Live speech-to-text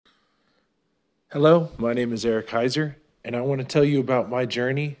Hello, my name is Eric Heiser, and I want to tell you about my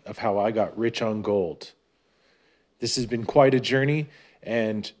journey of how I got rich on gold. This has been quite a journey,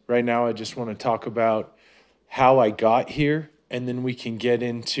 and right now I just want to talk about how I got here, and then we can get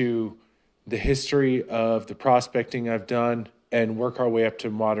into the history of the prospecting I've done and work our way up to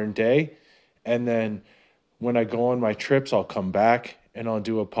modern day. And then when I go on my trips, I'll come back and I'll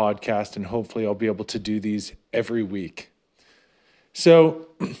do a podcast, and hopefully I'll be able to do these every week. So,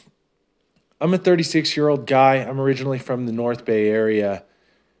 I'm a 36-year-old guy. I'm originally from the North Bay area.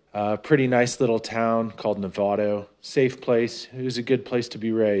 A pretty nice little town called Novato. Safe place. It was a good place to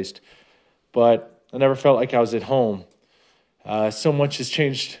be raised. But I never felt like I was at home. So much has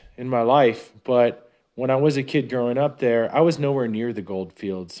changed in my life. But when I was a kid growing up there, I was nowhere near the gold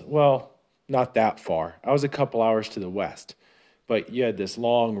fields. Well, not that far. I was a couple hours to the west. But you had this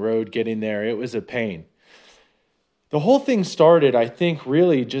long road getting there. It was a pain. The whole thing started, I think,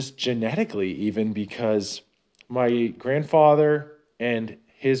 really just genetically, even because my grandfather and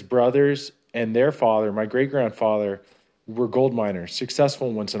his brothers and their father, my great grandfather, were gold miners,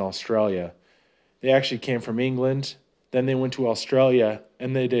 successful ones in Australia. They actually came from England. Then they went to Australia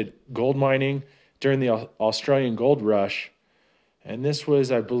and they did gold mining during the Australian gold rush. And this was,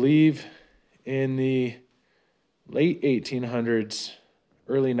 I believe, in the late 1800s,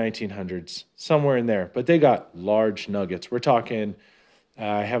 early 1900s, somewhere in there. But they got large nuggets. We're talking,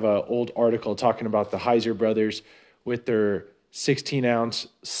 I have an old article talking about the Heiser brothers with their 16-ounce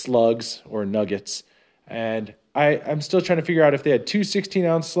slugs or nuggets. And I'm still trying to figure out if they had two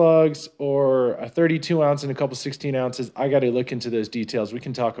 16-ounce slugs or a 32-ounce and a couple 16 ounces. I got to look into those details. We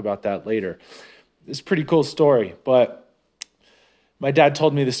can talk about that later. It's a pretty cool story. But my dad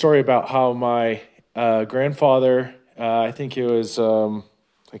told me the story about how my grandfather, I think it was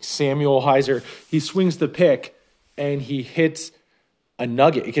like Samuel Heiser, he swings the pick and he hits a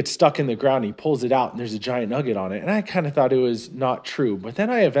nugget. It gets stuck in the ground. He pulls it out and there's a giant nugget on it. And I kind of thought it was not true. But then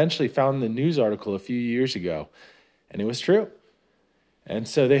I eventually found the news article a few years ago and it was true. And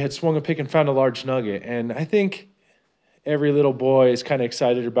so they had swung a pick and found a large nugget. And I think every little boy is kind of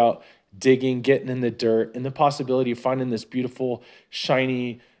excited about digging, getting in the dirt, and the possibility of finding this beautiful,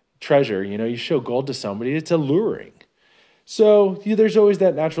 shiny treasure. You know, you show gold to somebody, it's alluring. So there's always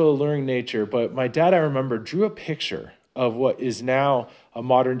that natural alluring nature. But my dad, I remember, drew a picture of what is now a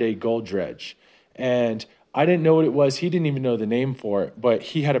modern day gold dredge. And I didn't know what it was. He didn't even know the name for it. But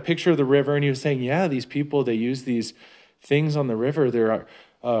he had a picture of the river and he was saying, yeah, these people, they use these things on the river. They're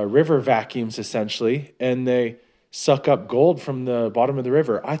river vacuums essentially. And they suck up gold from the bottom of the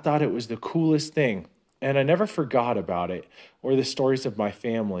river. I thought it was the coolest thing. And I never forgot about it or the stories of my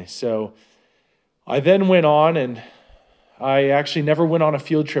family. So I then went on and I actually never went on a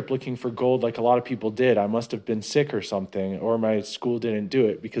field trip looking for gold like a lot of people did. I must have been sick or something, or my school didn't do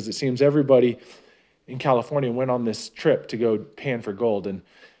it because it seems everybody in California went on this trip to go pan for gold. And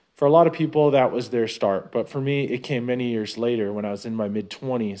for a lot of people, that was their start. But for me, it came many years later when I was in my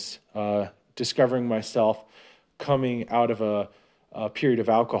mid-20s, discovering myself coming out of a period of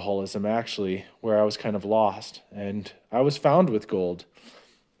alcoholism, actually, where I was kind of lost. And I was found with gold.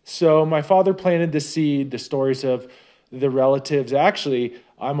 So my father planted the seed, the stories of the relatives. Actually,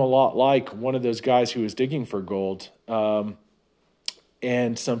 I'm a lot like one of those guys who was digging for gold.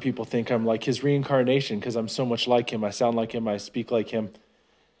 And some people think I'm like his reincarnation because I'm so much like him. I sound like him. I speak like him.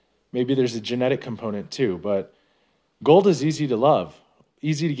 Maybe there's a genetic component too. But gold is easy to love,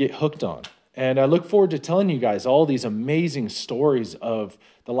 easy to get hooked on. And I look forward to telling you guys all these amazing stories of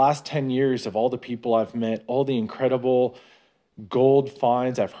the last 10 years of all the people I've met, all the incredible gold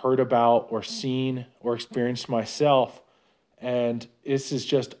finds I've heard about or seen or experienced myself. And this is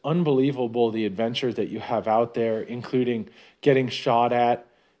just unbelievable, the adventure that you have out there, including getting shot at,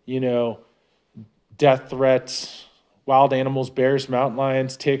 death threats, wild animals, bears, mountain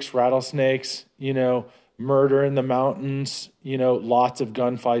lions, ticks, rattlesnakes, murder in the mountains, lots of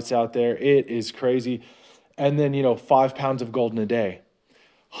gunfights out there. It is crazy. And then, 5 pounds of gold in a day,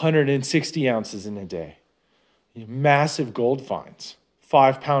 160 ounces in a day. Massive gold finds,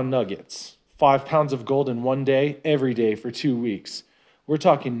 5-pound nuggets, 5 pounds of gold in one day, every day for 2 weeks. We're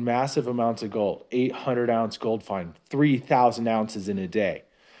talking massive amounts of gold, 800-ounce gold find, 3,000 ounces in a day.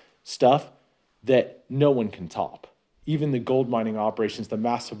 Stuff that no one can top. Even the gold mining operations, the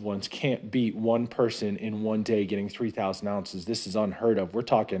massive ones, can't beat one person in one day getting 3,000 ounces. This is unheard of. We're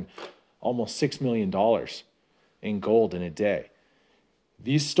talking almost $6 million in gold in a day.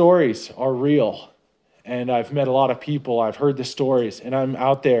 These stories are real. And I've met a lot of people. I've heard the stories, and I'm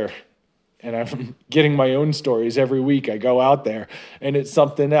out there, and I'm getting my own stories every week. I go out there, and it's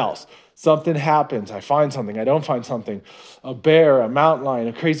something else. Something happens. I find something. I don't find something. A bear, a mountain lion,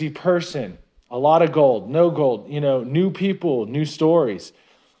 a crazy person. a lot of gold, no gold, new people, new stories.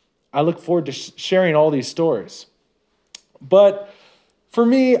 I look forward to sharing all these stories. But for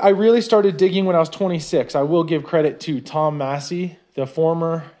me, I really started digging when I was 26. I will give credit to Tom Massey, the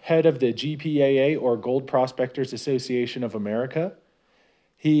former head of the GPAA, or Gold Prospectors Association of America.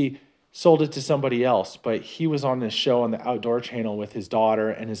 He sold it to somebody else, but he was on this show on the Outdoor Channel with his daughter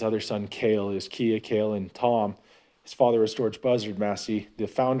and his other son, Cale. It was Kia, Cale, and Tom. His father was George Buzzard Massey, the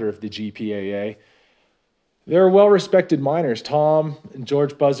founder of the GPAA. They're well-respected miners. Tom and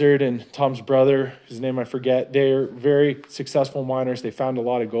George Buzzard and Tom's brother, his name I forget, they're very successful miners. They found a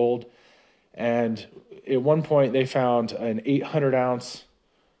lot of gold. And at one point, they found an 800-ounce,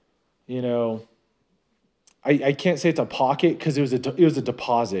 I can't say it's a pocket because it was a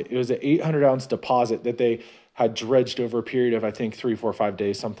deposit. It was an 800-ounce deposit that they had dredged over a period of, I think, 3, 4, 5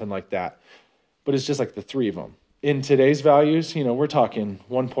 days, something like that. But it's just like the three of them. In today's values, we're talking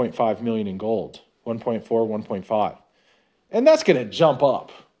 1.5 million in gold. 1.4, 1.5. And that's going to jump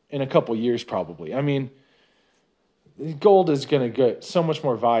up in a couple years probably. I mean, gold is going to get so much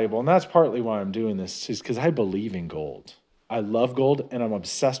more valuable. And that's partly why I'm doing this, is because I believe in gold. I love gold and I'm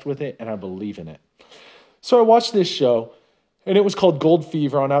obsessed with it and I believe in it. So I watched this show and it was called Gold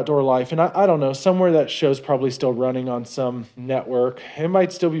Fever on Outdoor Life. And I don't know, somewhere that show's probably still running on some network. It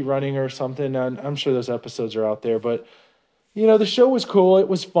might still be running or something. And I'm sure those episodes are out there. But, the show was cool. It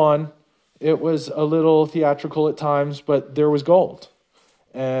was fun. It was a little theatrical at times, but there was gold.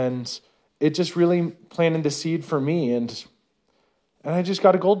 And it just really planted the seed for me. And I just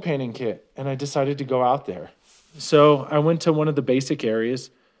got a gold panning kit, and I decided to go out there. So I went to one of the basic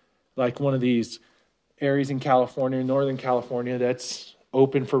areas, like one of these areas in California, Northern California, that's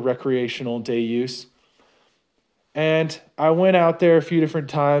open for recreational day use. And I went out there a few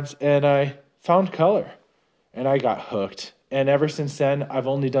different times, and I found color, and I got hooked. And ever since then, I've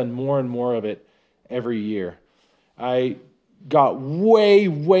only done more and more of it every year. I got way,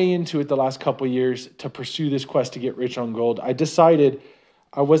 way into it the last couple of years to pursue this quest to get rich on gold. I decided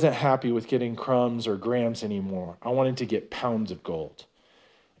I wasn't happy with getting crumbs or grams anymore. I wanted to get pounds of gold.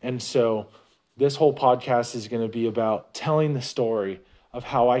 And so this whole podcast is going to be about telling the story of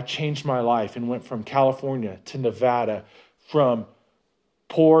how I changed my life and went from California to Nevada, from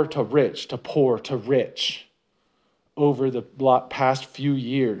poor to rich to poor to rich, over the past few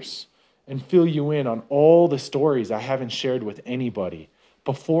years, and fill you in on all the stories I haven't shared with anybody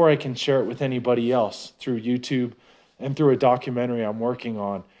before I can share it with anybody else through YouTube and through a documentary I'm working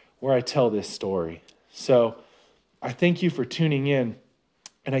on where I tell this story. So I thank you for tuning in,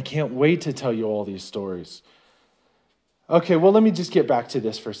 and I can't wait to tell you all these stories. Okay, well, let me just get back to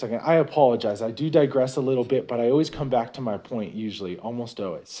this for a second. I apologize. I do digress a little bit, but I always come back to my point usually, almost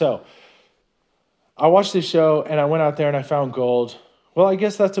always. So I watched this show and I went out there and I found gold. Well, I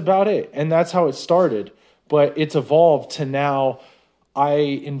guess that's about it. And that's how it started. But it's evolved to now I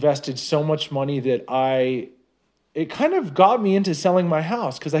invested so much money that it kind of got me into selling my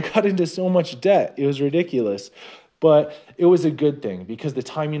house because I got into so much debt. It was ridiculous. But it was a good thing because the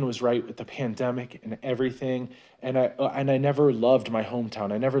timing was right with the pandemic and everything. And I never loved my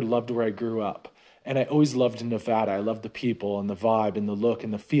hometown. I never loved where I grew up. And I always loved Nevada. I loved the people and the vibe and the look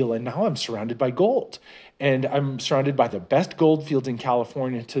and the feel. And now I'm surrounded by gold. And I'm surrounded by the best gold fields in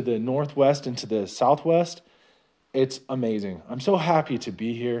California to the northwest and to the southwest. It's amazing. I'm so happy to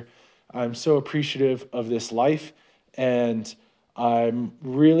be here. I'm so appreciative of this life. And I'm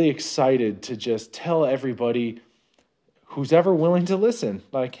really excited to just tell everybody who's ever willing to listen,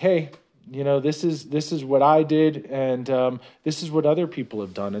 like, hey, this is what I did, and this is what other people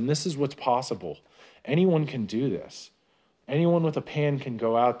have done, and this is what's possible. Anyone can do this. Anyone with a pan can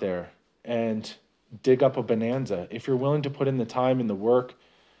go out there and dig up a bonanza. If you're willing to put in the time and the work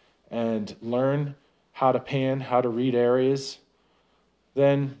and learn how to pan, how to read areas,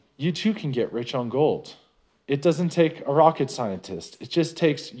 then you too can get rich on gold. It doesn't take a rocket scientist. It just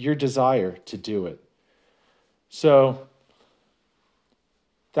takes your desire to do it. So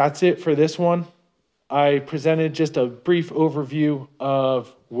that's it for this one. I presented just a brief overview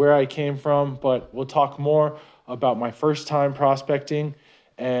of where I came from, but we'll talk more about my first time prospecting,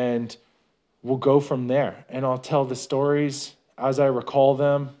 and we'll go from there. And I'll tell the stories as I recall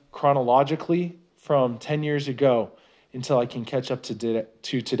them chronologically from 10 years ago until I can catch up to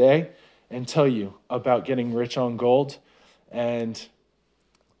today and tell you about getting rich on gold. And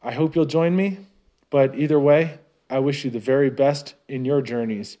I hope you'll join me. But either way, I wish you the very best in your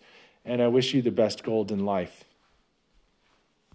journeys, and I wish you the best gold in life.